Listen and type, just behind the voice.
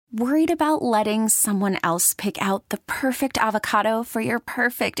Worried about letting someone else pick out the perfect avocado for your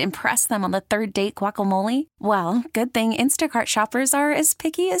perfect impress them on the third date guacamole? Well, good thing Instacart shoppers are as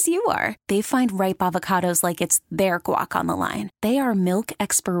picky as you are. They find ripe avocados like it's their guac on the line. They are milk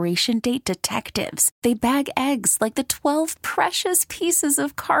expiration date detectives. They bag eggs like the 12 precious pieces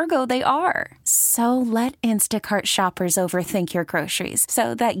of cargo they are. So let Instacart shoppers overthink your groceries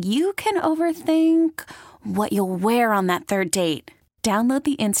so that you can overthink what you'll wear on that third date. Download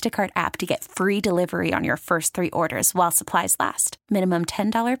the Instacart app to get free delivery on your first 3 orders while supplies last. Minimum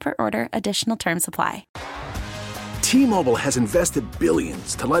 $10 per order. Additional terms apply. T-Mobile has invested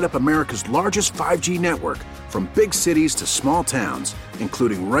billions to light up America's largest 5G network, from big cities to small towns,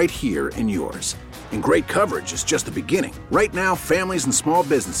 including right here in yours. And great coverage is just the beginning. Right now, families and small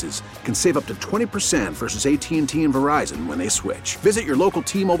businesses can save up to 20% versus AT&T and Verizon when they switch. Visit your local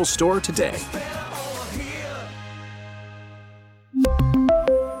T-Mobile store today.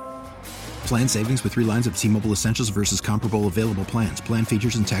 Plan savings with 3 lines of T-Mobile Essentials versus comparable available plans. Plan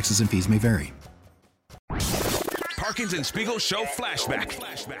features and taxes and fees may vary. Parkins and Spiegel Show Flashback.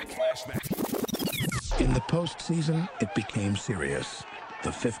 In the postseason, it became serious. The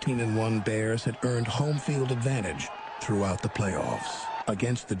 15-1 Bears had earned home field advantage throughout the playoffs.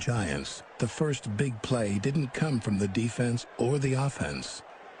 Against the Giants, the first big play didn't come from the defense or the offense.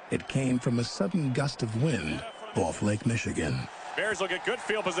 It came from a sudden gust of wind off Lake Michigan. Bears will get good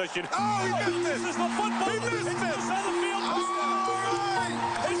field position. Oh, he missed this. This is the football. He missed this. Center field.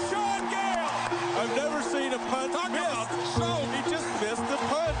 Oh, it's Sean Gale. I've never seen a punt missed. So he just missed the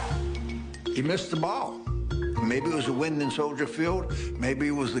punt. He missed the ball. Maybe it was the wind in Soldier Field. Maybe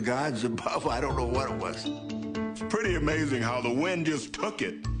it was the gods above. I don't know what it was. It's pretty amazing how the wind just took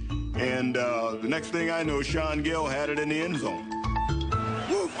it. And the next thing I know, Sean Gill had it in the end zone.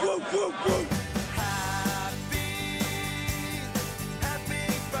 Whoop, whoop, whoop, whoop.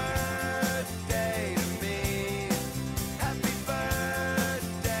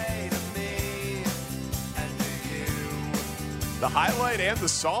 The highlight and the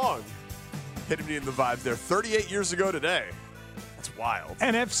song hitting me in the vibes there. 38 years ago today. That's wild.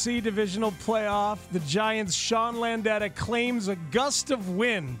 NFC divisional playoff. The Giants' Sean Landeta claims a gust of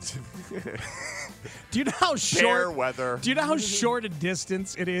wind. Do you know how short? Fair weather. Do you know how short a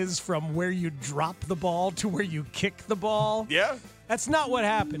distance it is from where you drop the ball to where you kick the ball? Yeah. That's not what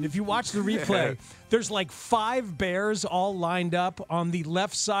happened. If you watch the replay, there's like 5 Bears all lined up on the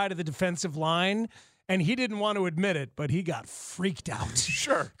left side of the defensive line. And he didn't want to admit it, but he got freaked out.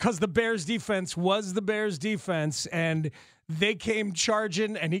 Sure. Because the Bears defense was the Bears defense, and they came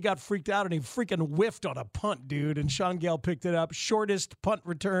charging, and he got freaked out, and he freaking whiffed on a punt, dude. And Sean Gale picked it up. Shortest punt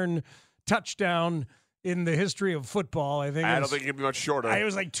return touchdown in the history of football, I think. I don't think it could be much shorter. It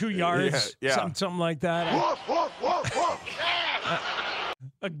was like 2 yards, something like that.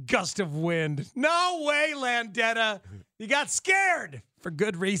 A gust of wind. No way, Landeta. You got scared for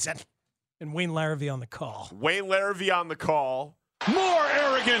good reason. And Wayne Larrivee on the call. Wayne Larrivee on the call. More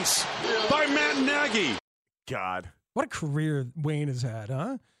arrogance by Matt Nagy. God. What a career Wayne has had,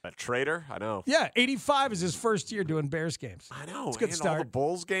 huh? A traitor? I know. Yeah, 85 is his first year doing Bears games. I know. It's a good and start. all the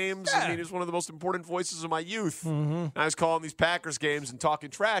Bulls games. Yeah. I mean, he was one of the most important voices of my youth. Mm-hmm. I was calling these Packers games and talking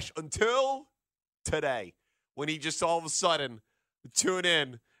trash until today, when he just all of a sudden tune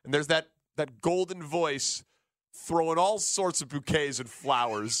in, and there's that golden voice throwing all sorts of bouquets and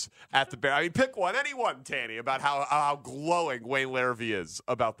flowers at the Bears. I mean, pick one, anyone, Tanny, about how glowing Wayne Larrivee is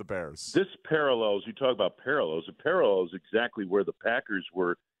about the Bears. This parallels, you talk about parallels, it parallels exactly where the Packers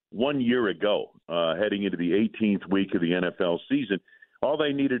were 1 year ago, heading into the 18th week of the NFL season. All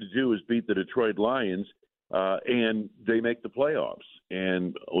they needed to do was beat the Detroit Lions, and they make the playoffs.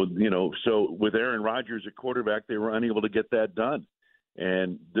 And, so with Aaron Rodgers at quarterback, they were unable to get that done.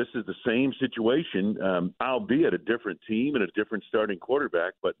 And this is the same situation, albeit a different team and a different starting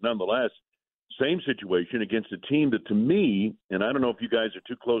quarterback, but nonetheless, same situation against a team that, to me, and I don't know if you guys are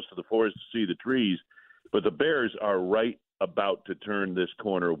too close to the forest to see the trees, but the Bears are right about to turn this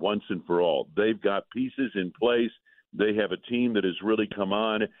corner once and for all. They've got pieces in place. They have a team that has really come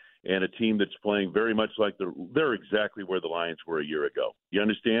on, and a team that's playing very much like they're exactly where the Lions were a year ago. You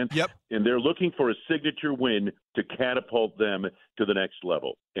understand? Yep. And they're looking for a signature win to catapult them to the next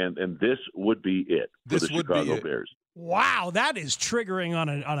level. And this would be it for the Chicago Bears. Wow, that is triggering on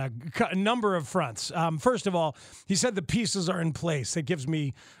a number of fronts. First of all, he said the pieces are in place. That gives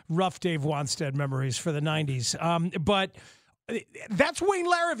me rough Dave Wanstead memories for the 90s. But that's Wayne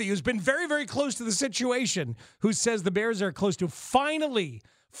Larrivee, who's been very, very close to the situation, who says the Bears are close to finally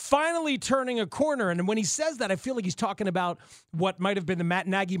finally turning a corner. And when he says that, I feel like he's talking about what might have been the Matt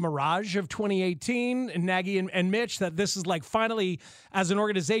Nagy mirage of 2018, and Nagy and Mitch, that this is like finally, as an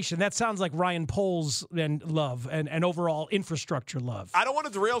organization, that sounds like Ryan Poles and love and overall infrastructure love. I don't want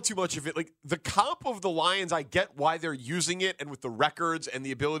to derail too much of it. Like, the comp of the Lions, I get why they're using it, and with the records and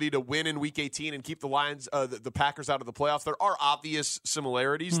the ability to win in Week 18 and keep the Lions, the Packers out of the playoffs, there are obvious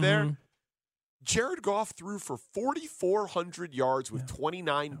similarities there. Jared Goff threw for 4,400 yards with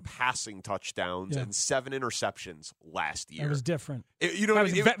 29 passing touchdowns and 7 interceptions last year. It was different.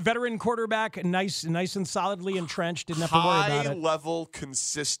 Veteran quarterback, nice and solidly entrenched, didn't have to worry about it. High-level,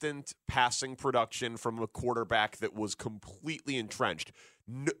 consistent passing production from a quarterback that was completely entrenched.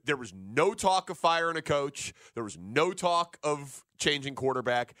 No, there was no talk of firing a coach. There was no talk of changing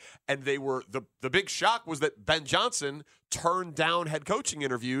quarterback. And they were the big shock was that Ben Johnson turned down head coaching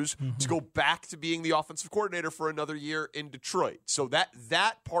interviews to go back to being the offensive coordinator for another year in Detroit. So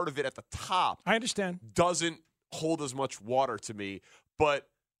that part of it at the top, I understand, doesn't hold as much water to me. But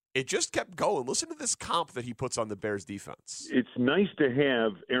it just kept going. Listen to this comp that he puts on the Bears defense. It's nice to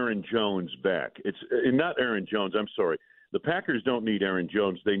have Aaron Jones back. It's not Aaron Jones. I'm sorry. The Packers don't need Aaron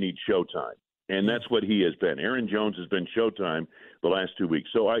Jones. They need Showtime. And that's what he has been. Aaron Jones has been Showtime the last 2 weeks.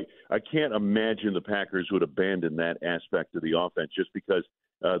 So I can't imagine the Packers would abandon that aspect of the offense just because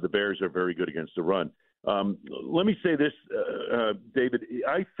the Bears are very good against the run. Let me say this, David.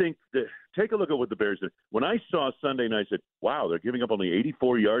 I think that take a look at what the Bears did. When I saw Sunday night, I said, wow, they're giving up only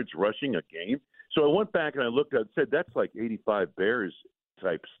 84 yards rushing a game. So I went back and I looked at it and said, that's like 85 Bears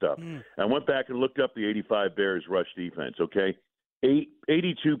type stuff. I went back and looked up the 85 Bears rush defense, okay?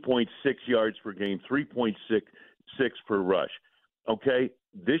 82.6 yards per game, 3.66 per rush. Okay,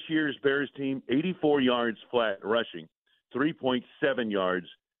 this year's Bears team, 84 yards flat rushing, 3.7 yards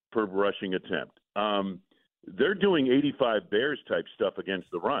per rushing attempt. They're doing 85 Bears type stuff against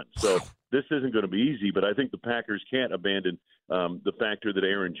the run. So this isn't going to be easy, but I think the Packers can't abandon the factor that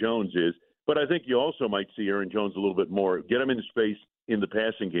Aaron Jones is. But I think you also might see Aaron Jones a little bit more, get him into space in the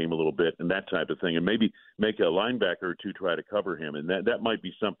passing game a little bit and that type of thing, and maybe make a linebacker or two try to cover him. And that might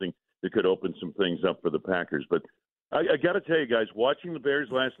be something that could open some things up for the Packers. But I got to tell you guys, watching the Bears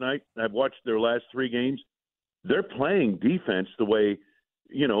last night, I've watched their last 3 games, they're playing defense the way,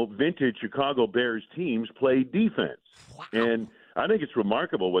 vintage Chicago Bears teams play defense. Wow. And I think it's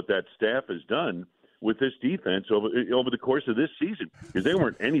remarkable what that staff has done with this defense over the course of this season, because they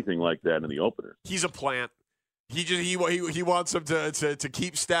weren't anything like that in the opener. He's a plant. He wants them to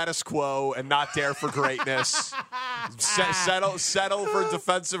keep status quo and not dare for greatness. settle for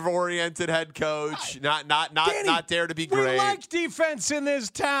defensive oriented head coach. Not Danny, not dare to be great. We like defense in this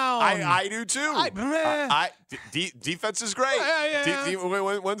town. I do too. Defense is great.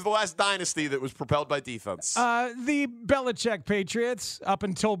 When's the last dynasty that was propelled by defense? The Belichick Patriots, up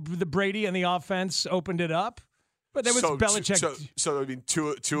until the Brady and the offense opened it up. But that was Belichick. So I mean,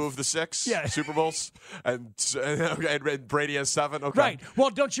 two of the 6 Super Bowls, and Brady has 7. Okay, right.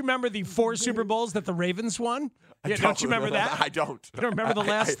 Well, don't you remember the 4 Super Bowls that the Ravens won? Don't you remember that? I don't. You don't remember the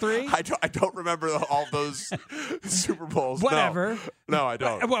last 3? I don't remember all those Super Bowls. Whatever. No, I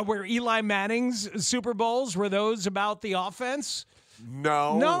don't. Were Eli Manning's Super Bowls, were those about the offense?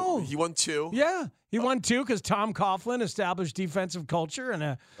 No. He won 2. Yeah. He won 2 because Tom Coughlin established defensive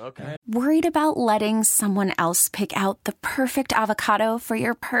culture. Worried about letting someone else pick out the perfect avocado for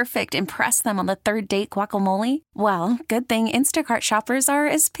your perfect impress them on the third date guacamole? Well, good thing Instacart shoppers are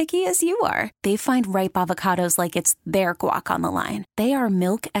as picky as you are. They find ripe avocados like it's their guac on the line. They are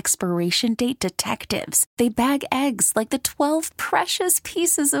milk expiration date detectives. They bag eggs like the 12 precious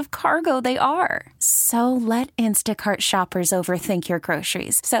pieces of cargo they are. So let Instacart shoppers overthink your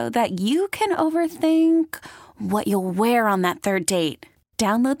groceries so that you can overthink what you'll wear on that third date.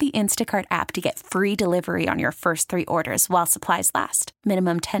 Download the Instacart app to get free delivery on your first 3 orders while supplies last.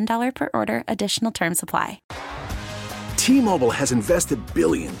 Minimum $10 per order. Additional terms apply. T-Mobile has invested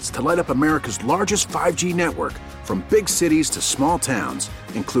billions to light up America's largest 5G network, from big cities to small towns,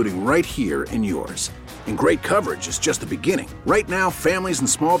 including right here in yours. And great coverage is just the beginning. Right now, families and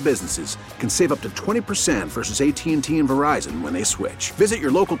small businesses can save up to 20% versus AT&T and Verizon when they switch. Visit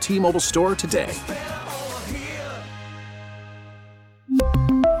your local T-Mobile store today.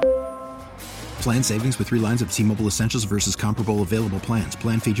 Plan savings with 3 lines of T-Mobile Essentials versus comparable available plans.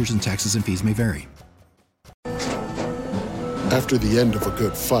 Plan features and taxes and fees may vary. After the end of a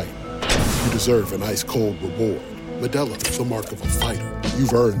good fight, you deserve an ice-cold reward. Modelo is the mark of a fighter.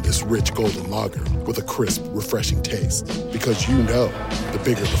 You've earned this rich golden lager with a crisp, refreshing taste. Because you know, the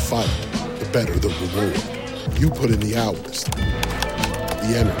bigger the fight, the better the reward. You put in the hours,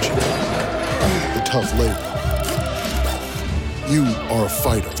 the energy, the tough labor. You are a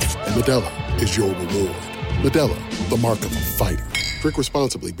fighter, and Modelo is your reward. Modelo, the mark of a fighter. Drink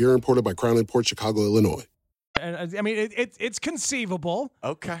responsibly. Beer imported by Crown Imports, Chicago, Illinois. I mean, it's conceivable.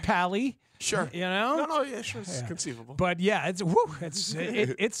 Okay. Pally. Sure. You know? No, yeah, sure. It's conceivable. But yeah,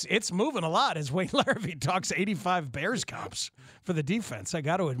 it's moving a lot as Wayne Larrivee talks 85 Bears comps for the defense, I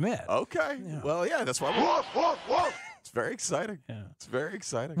got to admit. Okay. Yeah. Well, yeah, that's why it's very exciting. Yeah. It's very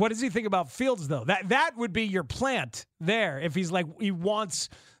exciting. What does he think about Fields, though? That would be your plant there if he's like, he wants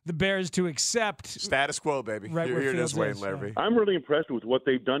the Bears to accept status quo, baby. Right here it is, Wayne Larrivee. I'm really impressed with what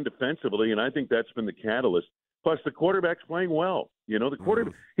they've done defensively, and I think that's been the catalyst. Plus, the quarterback's playing well. You know, the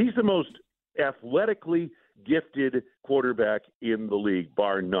quarterback, he's the most athletically gifted quarterback in the league,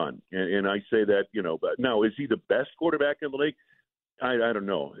 bar none. And I say that, you know, but now, is he the best quarterback in the league? I don't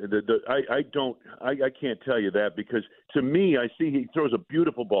know. I can't tell you that, because to me, I see he throws a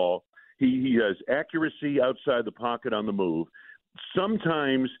beautiful ball. He has accuracy outside the pocket on the move.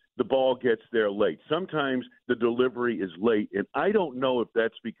 Sometimes the ball gets there late. Sometimes the delivery is late. And I don't know if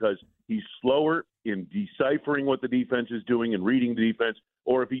that's because he's slower in deciphering what the defense is doing and reading the defense,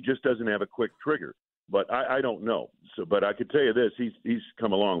 or if he just doesn't have a quick trigger. But I don't know. But I could tell you this: he's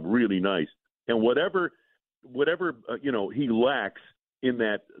come along really nice. And whatever he lacks in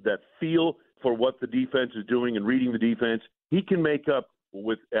that feel for what the defense is doing and reading the defense, he can make up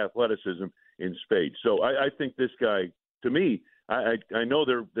with athleticism in spades. So I think this guy, to me, I know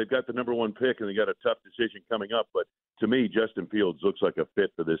they've got the number one pick and they got a tough decision coming up, but to me, Justin Fields looks like a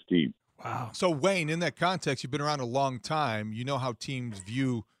fit for this team. Wow. So, Wayne, in that context, you've been around a long time. You know how teams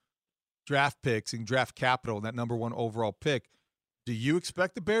view draft picks and draft capital, that number one overall pick. Do you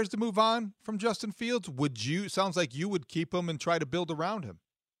expect the Bears to move on from Justin Fields? Sounds like you would keep him and try to build around him.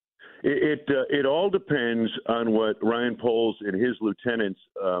 It all depends on what Ryan Poles and his lieutenants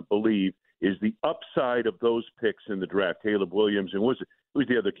believe is the upside of those picks in the draft. Caleb Williams and who's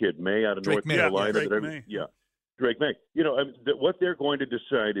the other kid? May out of North Carolina. Drake May. You know, what they're going to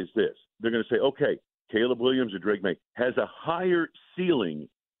decide is this: they're going to say, okay, Caleb Williams or Drake May has a higher ceiling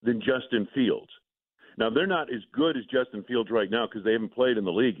than Justin Fields. Now, they're not as good as Justin Fields right now because they haven't played in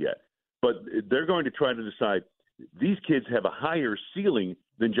the league yet. But they're going to try to decide these kids have a higher ceiling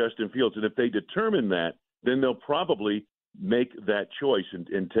than Justin Fields. And if they determine that, then they'll probably make that choice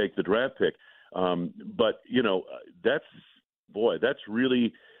and take the draft pick. But, you know, that's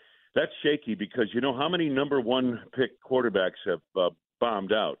shaky, because you know how many number one pick quarterbacks have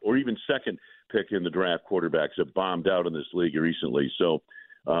bombed out, or even second pick in the draft quarterbacks have bombed out in this league recently. So,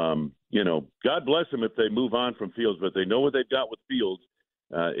 you know, God bless them if they move on from Fields, but they know what they've got with Fields.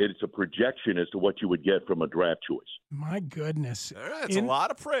 It's a projection as to what you would get from a draft choice. My goodness. It's a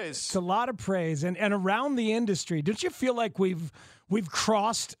lot of praise. It's a lot of praise. And around the industry, don't you feel like we've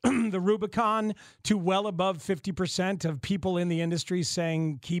crossed the Rubicon to well above 50% of people in the industry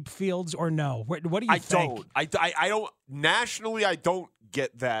saying keep Fields, or no? What do you think? I don't. Nationally, I don't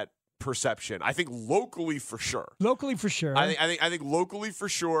get that perception. I think locally for sure. Locally for sure. I think locally for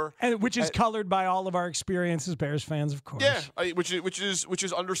sure, and which is colored by all of our experience as Bears fans, of course. Yeah, which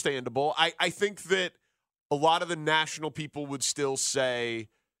is understandable. I think that a lot of the national people would still say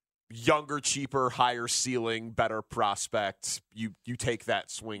younger, cheaper, higher ceiling, better prospect. You take that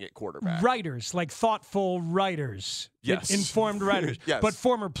swing at quarterback. Writers, like thoughtful writers, yes, informed writers, yes. But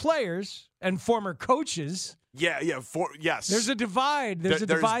former players and former coaches. Yes. There's a divide. There's a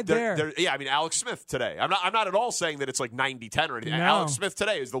divide there. I mean, Alex Smith today. I'm not at all saying that it's like 90-10 or anything. No. Alex Smith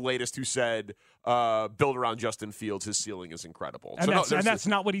today is the latest who said, build around Justin Fields. His ceiling is incredible. And that's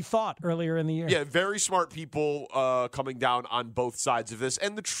not what he thought earlier in the year. Yeah, very smart people coming down on both sides of this.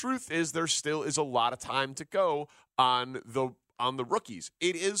 And the truth is there still is a lot of time to go on the rookies.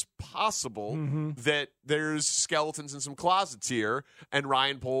 It is possible that there's skeletons in some closets here, and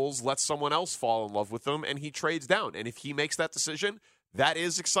Ryan Poles lets someone else fall in love with them, and he trades down. And if he makes that decision, that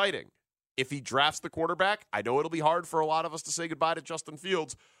is exciting. If he drafts the quarterback, I know it'll be hard for a lot of us to say goodbye to Justin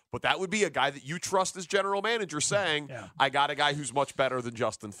Fields, but that would be a guy that you trust as general manager saying, I got a guy who's much better than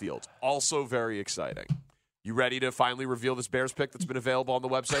Justin Fields. Also very exciting. You ready to finally reveal this Bears pick that's been available on the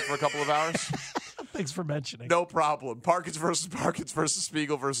website for a couple of hours? Thanks for mentioning. No problem. Parkins versus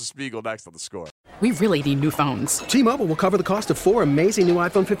Spiegel next on The Score. We really need new phones. T-Mobile will cover the cost of 4 amazing new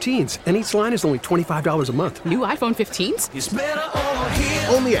iPhone 15s, and each line is only $25 a month. New iPhone 15s? It's better over here.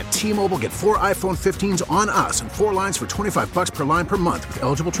 Only at T-Mobile, get 4 iPhone 15s on us and 4 lines for $25 per line per month with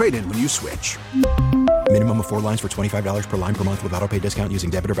eligible trade-in when you switch. Minimum of 4 lines for $25 per line per month with autopay discount using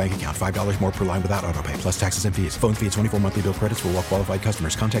debit or bank account. $5 more per line without autopay, plus taxes and fees. Phone fee at 24 monthly bill credits for well-qualified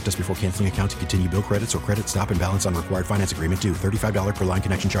customers. Contact us before canceling account to continue bill credits or credit stop and balance on required finance agreement due. $35 per line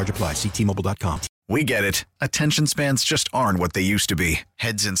connection charge applies. See T-Mobile.com. We get it. Attention spans just aren't what they used to be.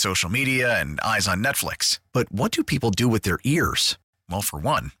 Heads in social media and eyes on Netflix. But what do people do with their ears? Well, for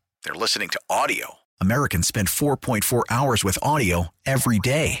one, they're listening to audio. Americans spend 4.4 hours with audio every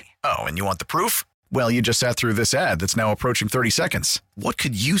day. Oh, and you want the proof? Well, you just sat through this ad that's now approaching 30 seconds. What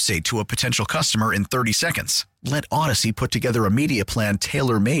could you say to a potential customer in 30 seconds? Let Odyssey put together a media plan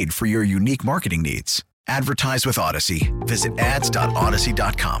tailor-made for your unique marketing needs. Advertise with Odyssey. Visit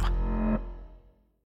ads.odyssey.com.